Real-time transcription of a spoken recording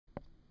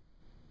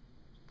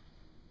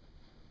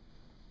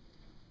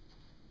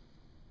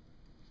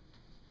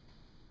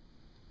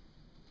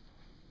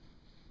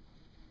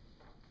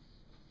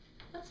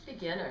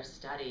begin our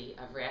study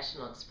of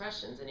rational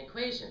expressions and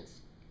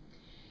equations.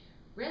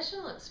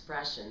 Rational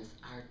expressions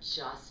are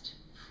just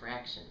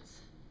fractions.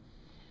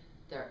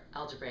 They're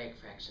algebraic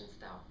fractions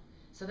though,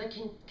 so they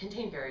can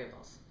contain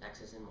variables,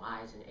 x's and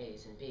y's and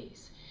a's and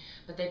b's,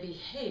 but they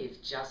behave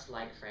just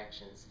like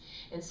fractions.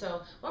 And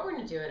so what we're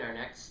going to do in our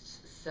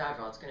next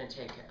several, it's going to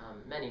take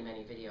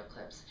many video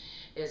clips,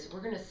 is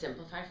we're going to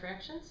simplify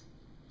fractions,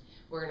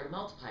 we're going to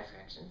multiply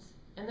fractions,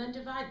 and then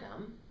divide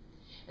them,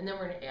 and then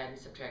we're going to add and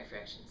subtract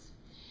fractions.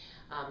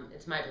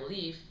 It's my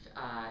belief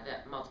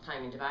that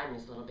multiplying and dividing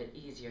is a little bit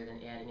easier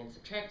than adding and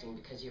subtracting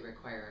because you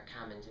require a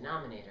common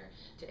denominator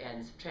to add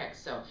and subtract.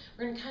 So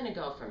we're going to kind of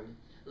go from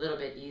a little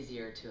bit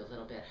easier to a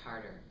little bit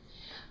harder.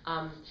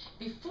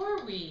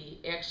 Before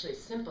we actually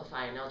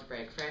simplify an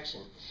algebraic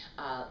fraction,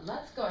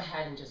 let's go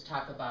ahead and just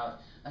talk about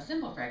a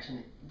simple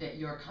fraction that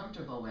you're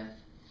comfortable with.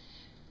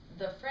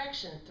 The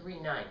fraction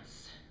 3/9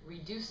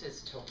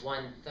 reduces to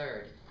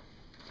 1/3.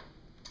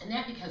 And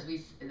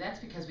that's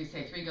because we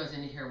say 3 goes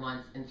into here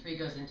once and 3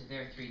 goes into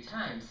there 3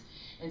 times.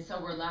 And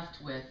so we're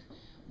left with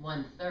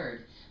 1/3.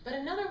 But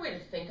another way to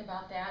think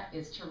about that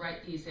is to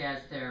write these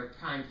as their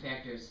prime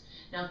factors.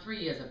 Now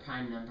 3 is a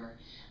prime number,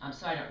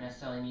 so I don't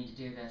necessarily need to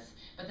do this.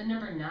 But the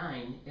number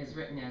 9 is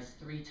written as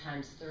 3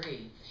 times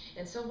 3.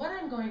 And so what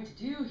I'm going to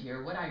do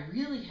here, what I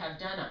really have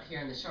done up here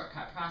in the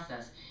shortcut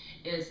process,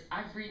 is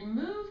I've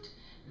removed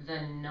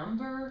the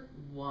number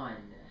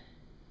 1.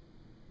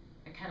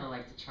 I kind of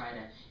like to try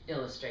to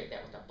illustrate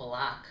that with a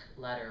block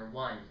letter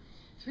 1.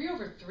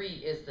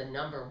 3/3 is the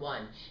number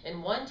 1,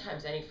 and 1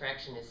 times any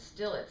fraction is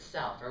still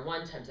itself, or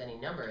 1 times any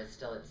number is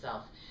still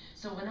itself.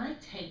 So when I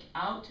take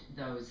out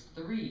those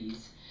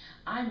 3's,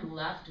 I'm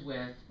left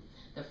with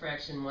the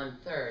fraction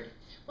 1/3.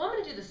 Well, I'm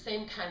going to do the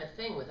same kind of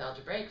thing with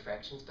algebraic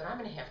fractions, but I'm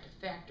going to have to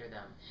factor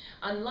them,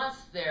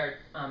 unless they're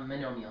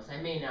monomials. I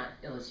may not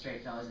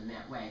illustrate those in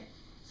that way.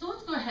 So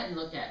let's go ahead and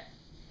look at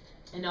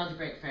an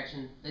algebraic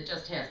fraction that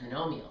just has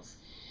monomials.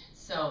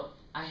 So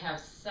I have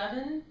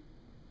 7a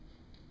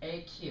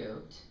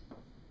cubed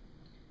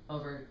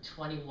over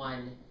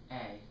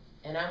 21a,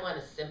 and I want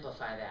to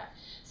simplify that.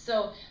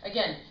 So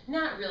again,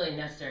 not really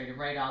necessary to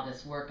write all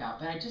this work out,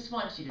 but I just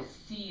want you to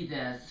see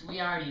this.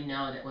 We already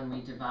know that when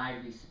we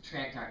divide, we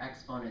subtract our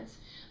exponents,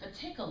 but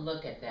take a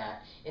look at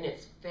that in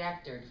its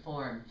factored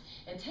form,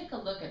 and take a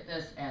look at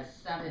this as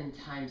 7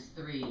 times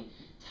 3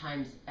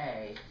 times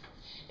a.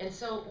 And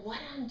so what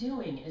I'm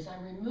doing is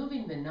I'm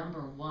removing the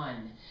number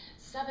 1.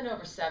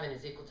 7/7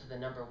 is equal to the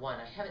number 1.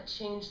 I haven't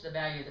changed the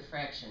value of the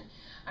fraction.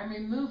 I'm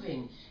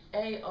removing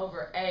a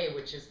over a,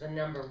 which is the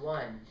number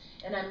 1.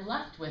 And I'm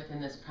left with, in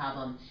this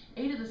problem,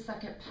 a to the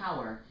 2nd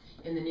power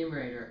in the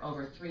numerator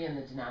over 3 in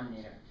the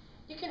denominator.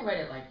 You can write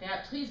it like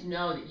that. Please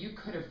know that you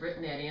could have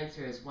written that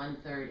answer as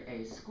 1/3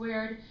 a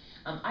squared.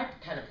 I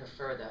kind of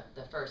prefer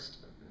the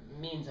first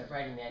means of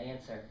writing that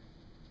answer.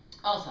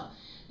 Also,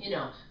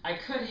 I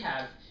could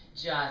have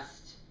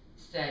just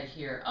said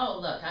here, oh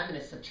look, I'm going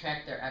to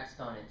subtract their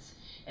exponents,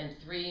 and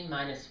 3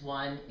 minus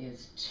 1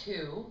 is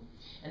 2,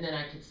 and then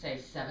I could say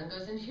 7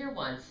 goes into here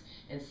once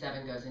and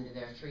 7 goes into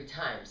there 3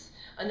 times.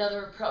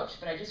 Another approach,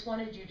 but I just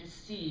wanted you to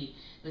see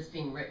this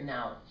being written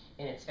out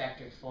in its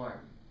factored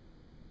form.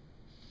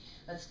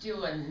 Let's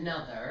do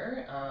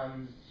another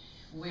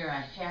where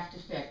I have to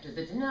factor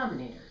the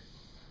denominator.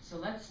 So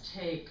let's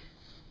take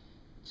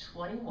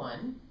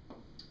 21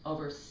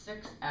 over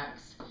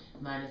 6x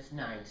minus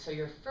 9. So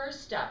your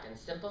first step in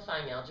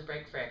simplifying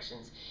algebraic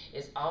fractions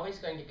is always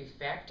going to be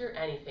factor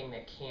anything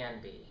that can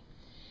be.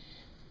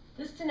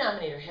 This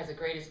denominator has a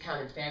greatest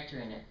common factor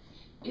in it.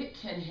 It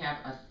can have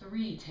a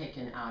 3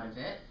 taken out of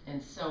it,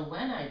 and so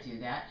when I do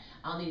that,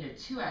 I'll need a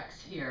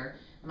 2x here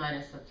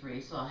minus a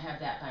 3, so I'll have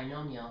that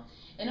binomial.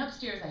 And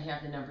upstairs I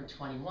have the number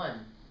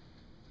 21.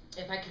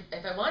 If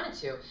I wanted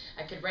to,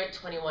 I could write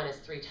 21 as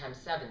 3 times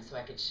 7, so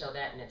I could show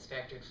that in its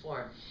factored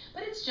form.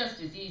 But it's just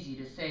as easy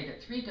to say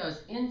that 3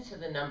 goes into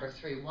the number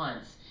 3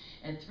 once,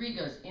 and 3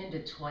 goes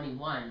into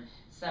 21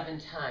 7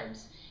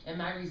 times. And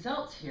my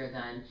results here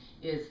then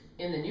is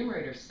in the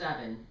numerator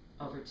 7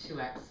 over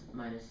 2x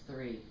minus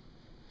 3.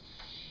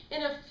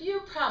 In a few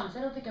problems,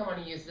 I don't think I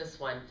want to use this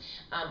one,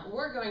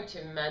 we're going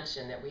to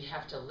mention that we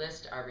have to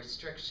list our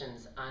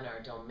restrictions on our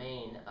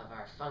domain of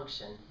our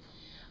function.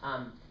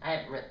 I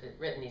haven't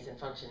written these in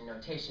function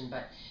notation,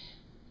 but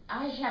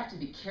I have to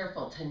be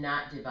careful to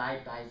not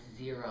divide by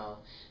 0.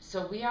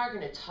 So we are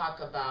going to talk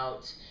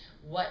about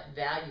what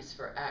values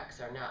for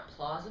x are not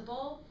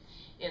plausible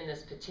in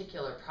this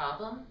particular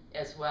problem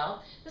as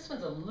well. This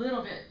one's a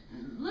little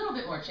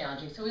bit more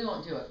challenging, so we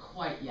won't do it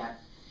quite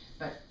yet,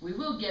 but we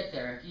will get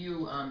there if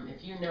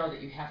you know that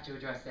you have to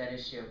address that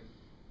issue.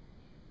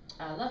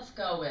 Let's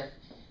go with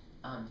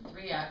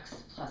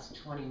 3x plus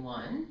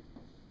 21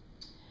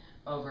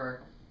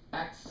 over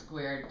x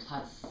squared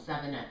plus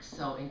 7x.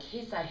 So in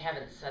case I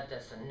haven't said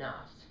this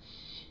enough,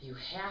 you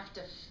have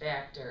to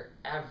factor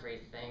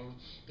everything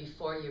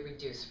before you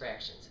reduce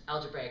fractions,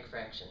 algebraic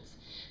fractions.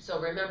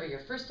 So remember, your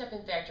first step in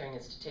factoring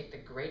is to take the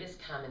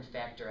greatest common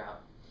factor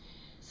out.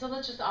 So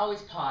let's just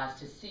always pause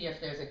to see if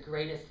there's a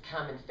greatest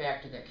common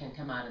factor that can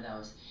come out of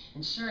those.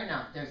 And sure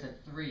enough, there's a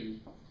 3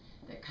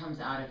 that comes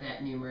out of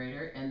that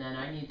numerator, and then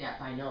I need that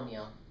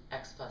binomial,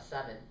 x plus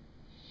 7.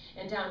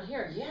 And down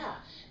here, yeah,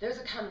 there's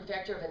a common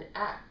factor of an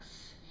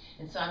x.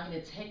 And so I'm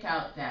going to take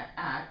out that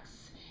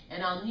x,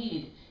 and I'll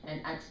need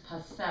an x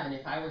plus 7.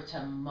 If I were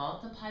to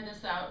multiply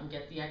this out and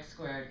get the x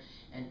squared,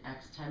 and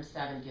x times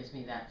 7 gives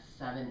me that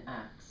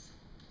 7x.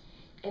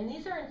 And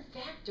these are in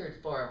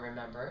factored form,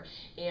 remember,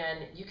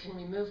 and you can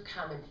remove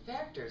common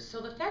factors.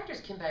 So the factors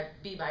can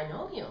be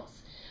binomials,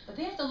 but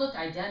they have to look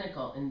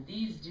identical, and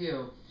these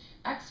do.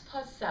 X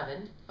plus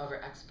 7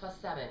 over x plus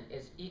 7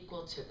 is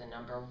equal to the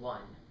number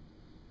 1.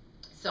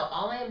 So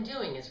all I am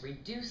doing is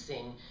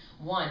reducing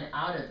 1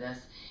 out of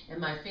this, and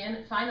my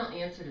final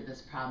answer to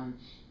this problem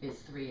is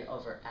 3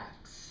 over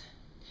x.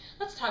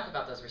 Let's talk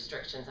about those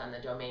restrictions on the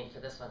domain for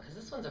this one, because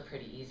this one's a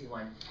pretty easy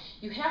one.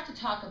 You have to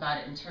talk about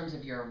it in terms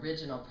of your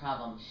original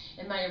problem.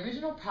 And my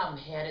original problem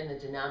had in the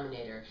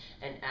denominator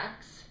an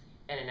x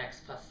and an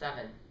x plus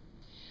 7.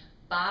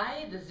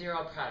 By the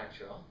zero product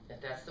rule, if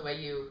that's the way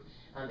you,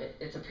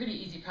 it's a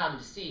pretty easy problem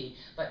to see,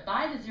 but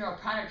by the zero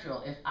product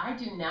rule, if I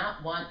do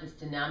not want this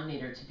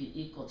denominator to be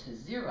equal to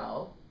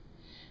 0,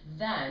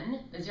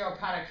 then the zero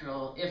product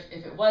rule, if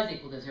it was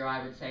equal to 0,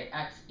 I would say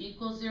x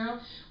equals 0.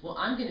 Well,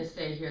 I'm going to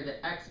say here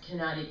that x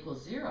cannot equal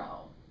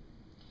 0,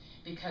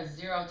 because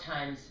 0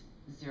 times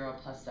 0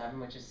 plus 7,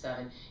 which is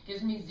 7,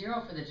 gives me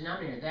 0 for the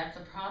denominator. That's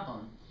a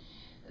problem.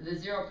 The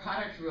zero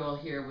product rule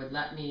here would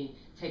let me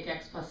take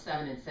x plus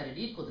 7 and set it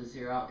equal to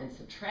 0 and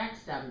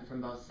subtract 7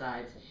 from both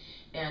sides.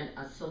 And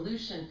a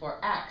solution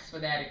for x for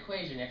that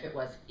equation, if it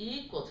was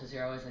equal to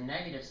 0, is a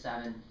negative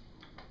 7.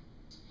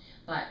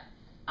 But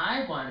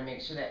I want to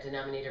make sure that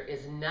denominator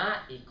is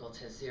not equal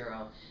to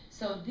 0.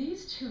 So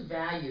these two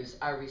values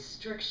are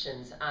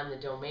restrictions on the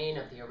domain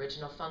of the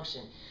original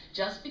function.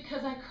 Just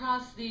because I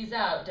cross these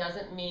out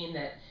doesn't mean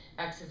that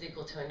x is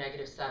equal to a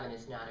negative 7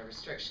 is not a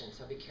restriction,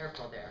 so be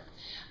careful there.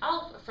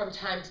 I'll, from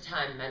time to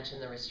time, mention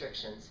the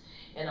restrictions,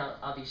 and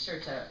I'll be sure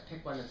to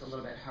pick one that's a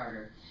little bit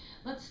harder.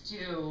 Let's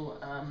do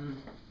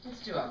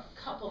a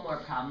couple more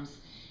problems,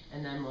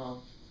 and then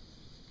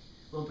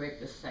we'll break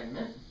this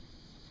segment.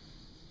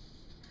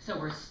 So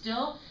we're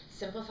still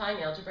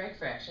simplifying algebraic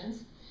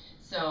fractions.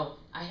 So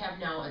I have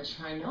now a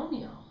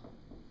trinomial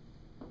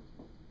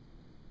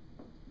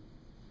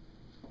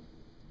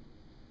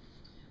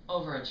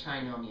over a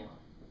trinomial.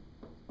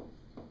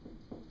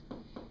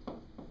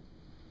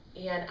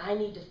 And I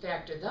need to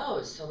factor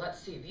those. So let's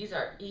see, these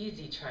are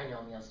easy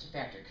trinomials to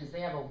factor because they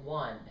have a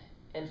 1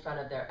 in front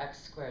of their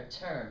x squared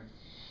term.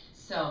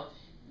 So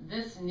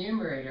this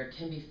numerator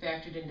can be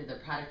factored into the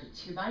product of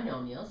two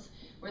binomials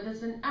where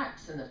there's an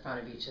x in the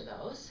front of each of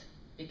those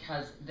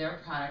because their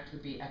product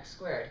would be x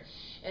squared.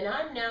 And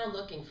I'm now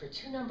looking for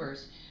two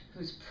numbers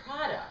whose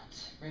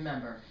product,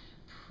 remember,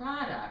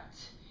 product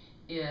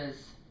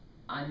is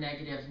a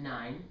negative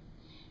 9,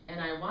 and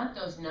I want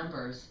those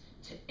numbers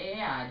to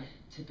add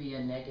to be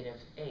a negative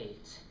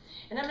 8.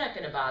 And I'm not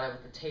going to bother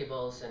with the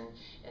tables and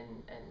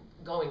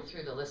going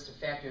through the list of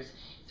factors.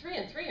 3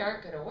 and 3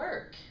 aren't going to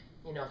work.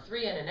 You know,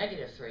 3 and a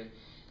negative 3,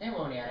 they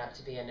won't add up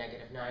to be a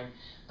negative 9.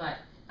 But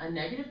a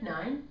negative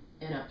 9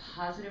 and a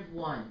positive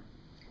 1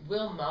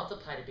 will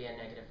multiply to be a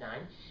negative 9,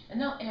 and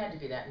they'll add to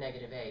be that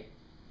negative 8.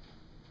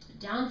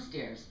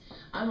 Downstairs,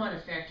 I want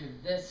to factor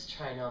this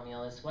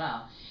trinomial as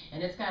well,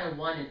 and it's got a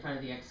 1 in front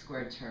of the x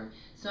squared term.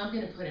 So I'm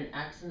going to put an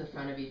x in the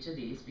front of each of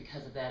these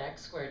because of that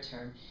x squared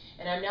term,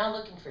 and I'm now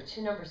looking for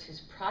two numbers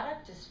whose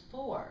product is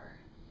 4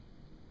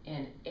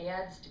 and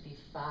adds to be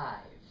 5,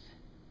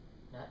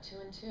 not 2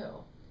 and 2.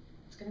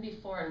 It's going to be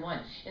 4 and 1.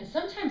 And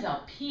sometimes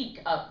I'll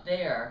peek up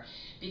there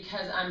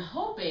because I'm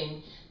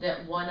hoping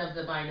that one of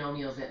the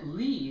binomials at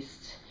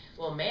least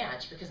will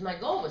match, because my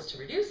goal was to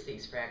reduce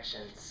these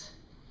fractions.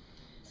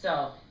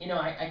 So, you know,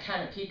 I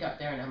kind of peek up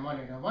there and I'm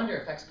wondering, I wonder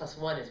if x plus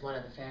 1 is one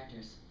of the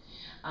factors.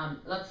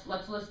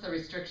 Let's list the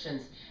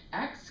restrictions.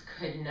 X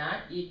could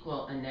not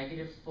equal a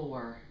negative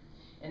 4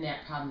 in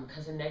that problem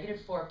because a negative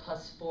 4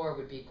 plus 4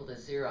 would be equal to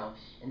 0,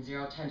 and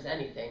 0 times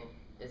anything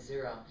is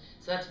 0.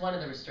 So that's one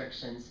of the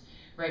restrictions.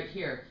 Right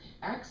here,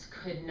 x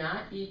could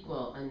not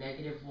equal a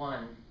negative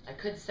 1. I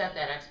could set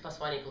that x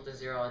plus 1 equal to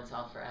 0 and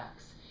solve for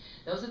x.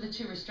 Those are the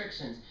two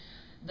restrictions.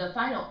 The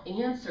final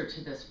answer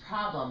to this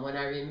problem, when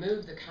I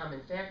remove the common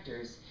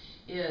factors,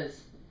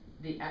 is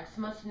the x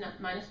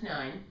minus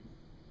 9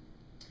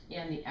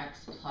 and the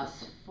x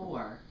plus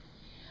 4.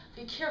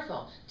 Be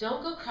careful.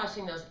 Don't go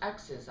crossing those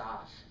x's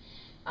off.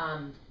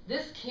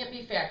 This can't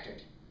be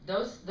factored.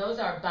 Those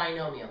are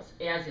binomials,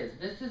 as is.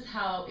 This is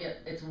how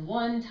it's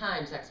 1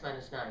 times x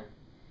minus 9.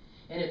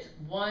 And it's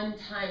 1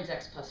 times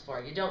x plus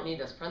 4. You don't need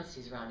those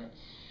parentheses around it.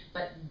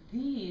 But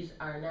these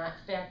are not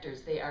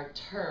factors, they are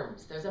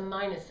terms. There's a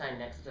minus sign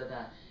next to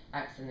the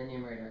x in the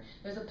numerator.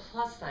 There's a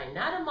plus sign,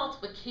 not a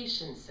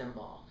multiplication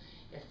symbol.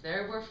 If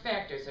there were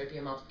factors, there'd be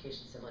a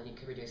multiplication symbol and you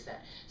could reduce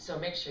that. So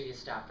make sure you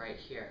stop right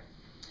here.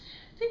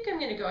 I think I'm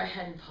going to go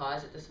ahead and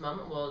pause at this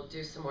moment. We'll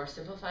do some more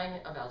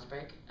simplifying of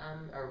algebraic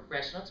or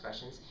rational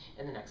expressions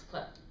in the next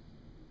clip.